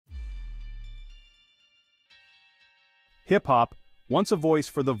Hip-hop, once a voice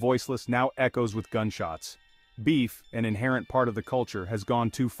for the voiceless, now echoes with gunshots. Beef, an inherent part of the culture, has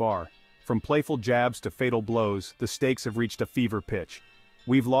gone too far. From playful jabs to fatal blows, the stakes have reached a fever pitch.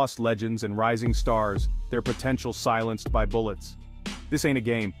 We've lost legends and rising stars, their potential silenced by bullets. This ain't a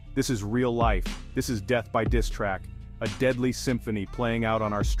game, this is real life. This is death by diss track, a deadly symphony playing out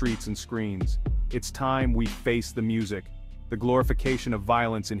on our streets and screens. It's time we face the music. The glorification of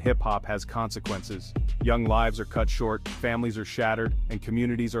violence in hip-hop has consequences. Young lives are cut short, families are shattered, and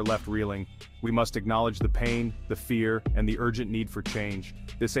communities are left reeling. We must acknowledge the pain, the fear, and the urgent need for change.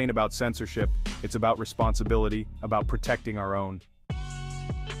 This ain't about censorship, it's about responsibility, about protecting our own.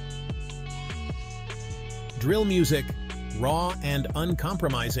 Drill music, raw and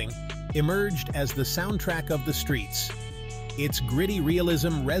uncompromising, emerged as the soundtrack of the streets. Its gritty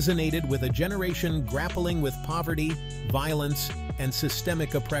realism resonated with a generation grappling with poverty, violence, and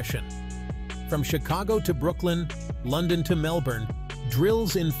systemic oppression. From Chicago to Brooklyn, London to Melbourne,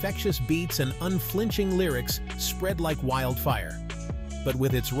 drill's infectious beats and unflinching lyrics spread like wildfire. But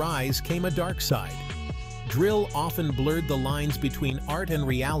with its rise came a dark side. Drill often blurred the lines between art and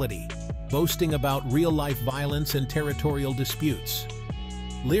reality, boasting about real-life violence and territorial disputes.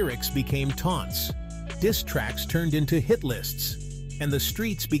 Lyrics became taunts, diss tracks turned into hit lists, and the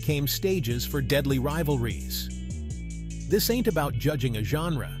streets became stages for deadly rivalries. This ain't about judging a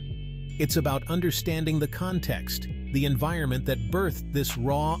genre. It's about understanding the context, the environment that birthed this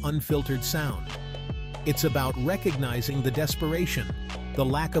raw, unfiltered sound. It's about recognizing the desperation, the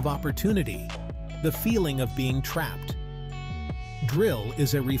lack of opportunity, the feeling of being trapped. Drill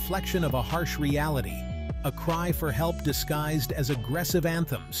is a reflection of a harsh reality, a cry for help disguised as aggressive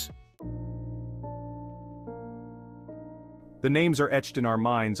anthems. The names are etched in our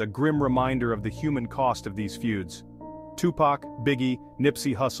minds, a grim reminder of the human cost of these feuds. Tupac, Biggie,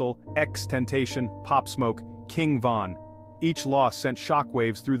 Nipsey Hussle, XXXTentacion, Pop Smoke, King Von. Each loss sent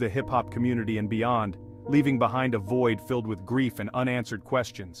shockwaves through the hip-hop community and beyond, leaving behind a void filled with grief and unanswered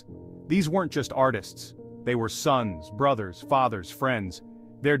questions. These weren't just artists. They were sons, brothers, fathers, friends.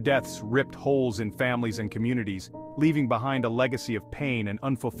 Their deaths ripped holes in families and communities, leaving behind a legacy of pain and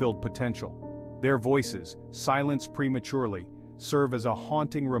unfulfilled potential. Their voices, silenced prematurely, serve as a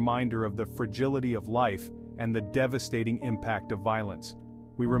haunting reminder of the fragility of life and the devastating impact of violence.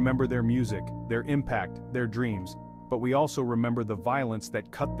 We remember their music, their impact, their dreams, but we also remember the violence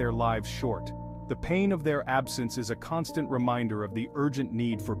that cut their lives short. The pain of their absence is a constant reminder of the urgent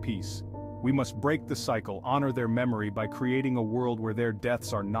need for peace. We must break the cycle, honor their memory by creating a world where their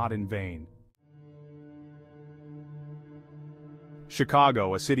deaths are not in vain.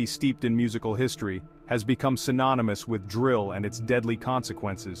 Chicago, a city steeped in musical history, has become synonymous with drill and its deadly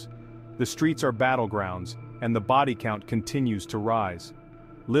consequences. The streets are battlegrounds, and the body count continues to rise.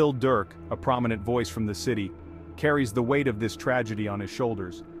 Lil Durk, a prominent voice from the city, carries the weight of this tragedy on his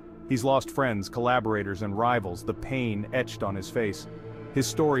shoulders. He's lost friends, collaborators, and rivals, the pain etched on his face. His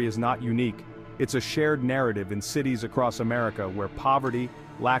story is not unique. It's a shared narrative in cities across America where poverty,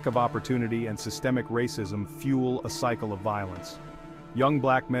 lack of opportunity, and systemic racism fuel a cycle of violence. Young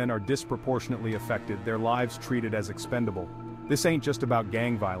black men are disproportionately affected, their lives treated as expendable. This ain't just about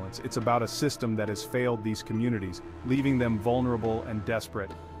gang violence, it's about a system that has failed these communities, leaving them vulnerable and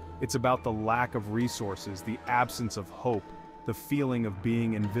desperate. It's about the lack of resources, the absence of hope, the feeling of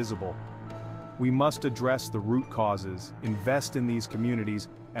being invisible. We must address the root causes, invest in these communities,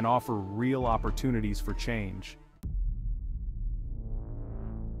 and offer real opportunities for change.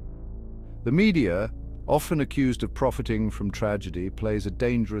 The media, often accused of profiting from tragedy, plays a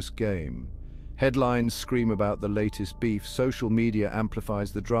dangerous game. Headlines scream about the latest beef, social media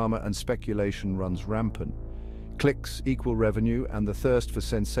amplifies the drama, and speculation runs rampant. Clicks equal revenue, and the thirst for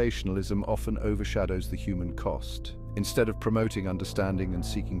sensationalism often overshadows the human cost. Instead of promoting understanding and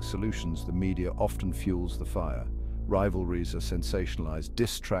seeking solutions, the media often fuels the fire. Rivalries are sensationalized,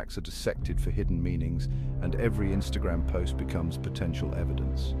 diss tracks are dissected for hidden meanings, and every Instagram post becomes potential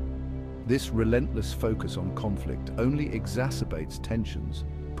evidence. This relentless focus on conflict only exacerbates tensions,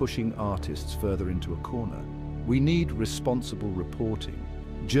 pushing artists further into a corner. We need responsible reporting,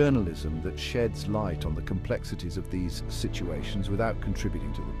 journalism that sheds light on the complexities of these situations without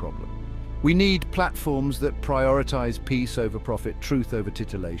contributing to the problem. We need platforms that prioritize peace over profit, truth over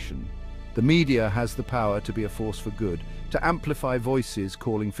titillation. The media has the power to be a force for good, to amplify voices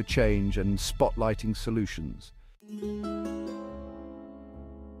calling for change and spotlighting solutions.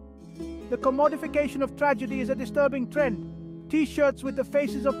 The commodification of tragedy is a disturbing trend. T-shirts with the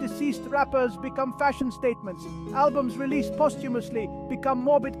faces of deceased rappers become fashion statements. Albums released posthumously become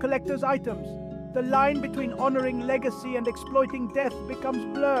morbid collector's items. The line between honoring legacy and exploiting death becomes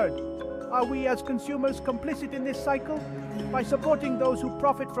blurred. Are we as consumers complicit in this cycle? By supporting those who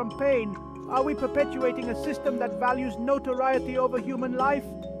profit from pain, are we perpetuating a system that values notoriety over human life?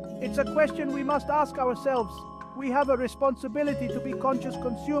 It's a question we must ask ourselves. We have a responsibility to be conscious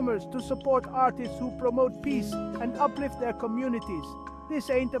consumers, to support artists who promote peace and uplift their communities. This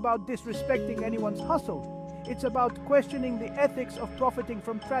ain't about disrespecting anyone's hustle. It's about questioning the ethics of profiting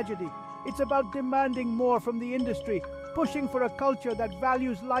from tragedy. It's about demanding more from the industry, pushing for a culture that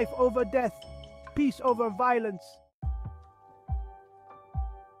values life over death, peace over violence.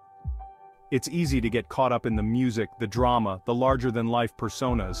 It's easy to get caught up in the music, the drama, the larger-than-life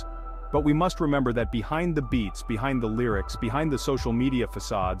personas. But we must remember that behind the beats, behind the lyrics, behind the social media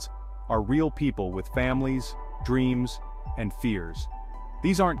facades, are real people with families, dreams, and fears.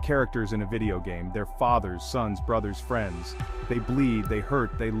 These aren't characters in a video game, they're fathers, sons, brothers, friends. They bleed, they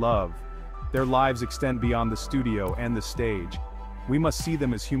hurt, they love. Their lives extend beyond the studio and the stage. We must see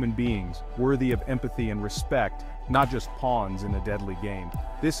them as human beings, worthy of empathy and respect, not just pawns in a deadly game.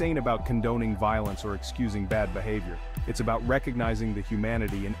 This ain't about condoning violence or excusing bad behavior. It's about recognizing the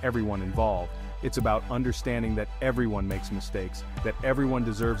humanity in everyone involved. It's about understanding that everyone makes mistakes, that everyone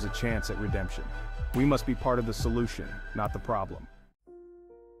deserves a chance at redemption. We must be part of the solution, not the problem.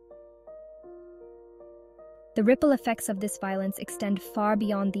 The ripple effects of this violence extend far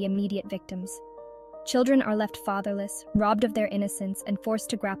beyond the immediate victims. Children are left fatherless, robbed of their innocence, and forced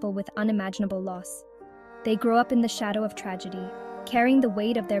to grapple with unimaginable loss. They grow up in the shadow of tragedy, carrying the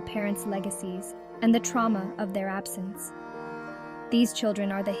weight of their parents' legacies and the trauma of their absence. These children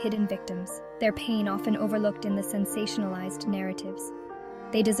are the hidden victims, their pain often overlooked in the sensationalized narratives.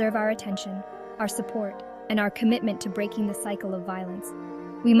 They deserve our attention, our support, and our commitment to breaking the cycle of violence.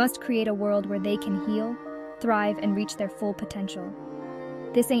 We must create a world where they can heal, thrive, and reach their full potential.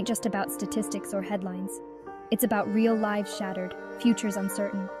 This ain't just about statistics or headlines. It's about real lives shattered, futures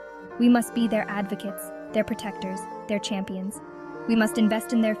uncertain. We must be their advocates, their protectors, their champions. We must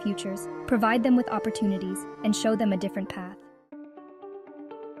invest in their futures, provide them with opportunities, and show them a different path.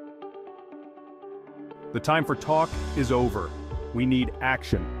 The time for talk is over. We need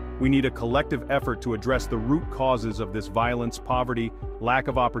action. We need a collective effort to address the root causes of this violence, poverty, lack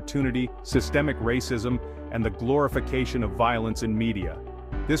of opportunity, systemic racism, and the glorification of violence in media.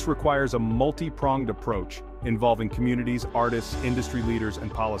 This requires a multi-pronged approach involving communities, artists, industry leaders,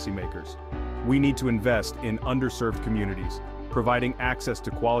 and policymakers. We need to invest in underserved communities, providing access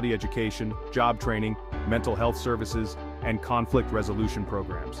to quality education, job training, mental health services, and conflict resolution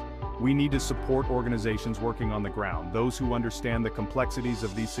programs. We need to support organizations working on the ground, those who understand the complexities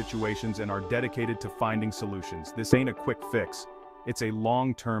of these situations and are dedicated to finding solutions. This ain't a quick fix. It's a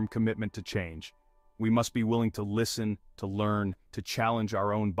long-term commitment to change. We must be willing to listen, to learn, to challenge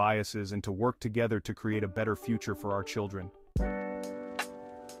our own biases, and to work together to create a better future for our children.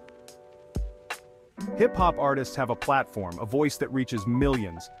 Hip-hop artists have a platform, a voice that reaches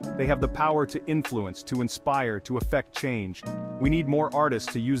millions. They have the power to influence, to inspire, to affect change. We need more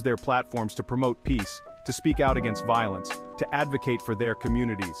artists to use their platforms to promote peace, to speak out against violence, to advocate for their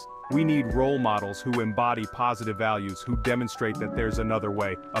communities. We need role models who embody positive values, who demonstrate that there's another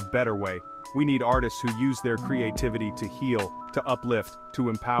way, a better way. We need artists who use their creativity to heal, to uplift, to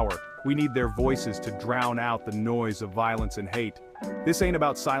empower. We need their voices to drown out the noise of violence and hate. This ain't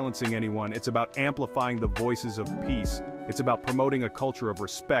about silencing anyone, it's about amplifying the voices of peace. It's about promoting a culture of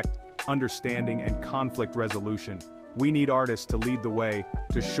respect, understanding, and conflict resolution. We need artists to lead the way,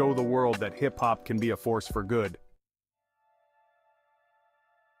 to show the world that hip-hop can be a force for good.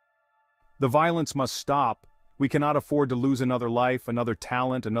 The violence must stop. We cannot afford to lose another life, another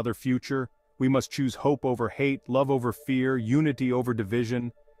talent, another future. We must choose hope over hate, love over fear, unity over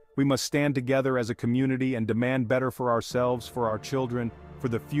division. We must stand together as a community and demand better for ourselves, for our children, for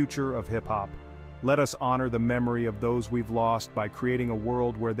the future of hip-hop. Let us honor the memory of those we've lost by creating a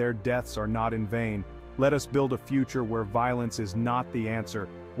world where their deaths are not in vain. Let us build a future where violence is not the answer,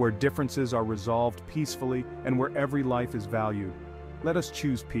 where differences are resolved peacefully, and where every life is valued. Let us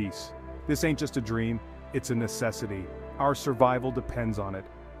choose peace. This ain't just a dream, it's a necessity. Our survival depends on it.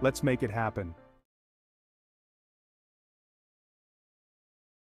 Let's make it happen.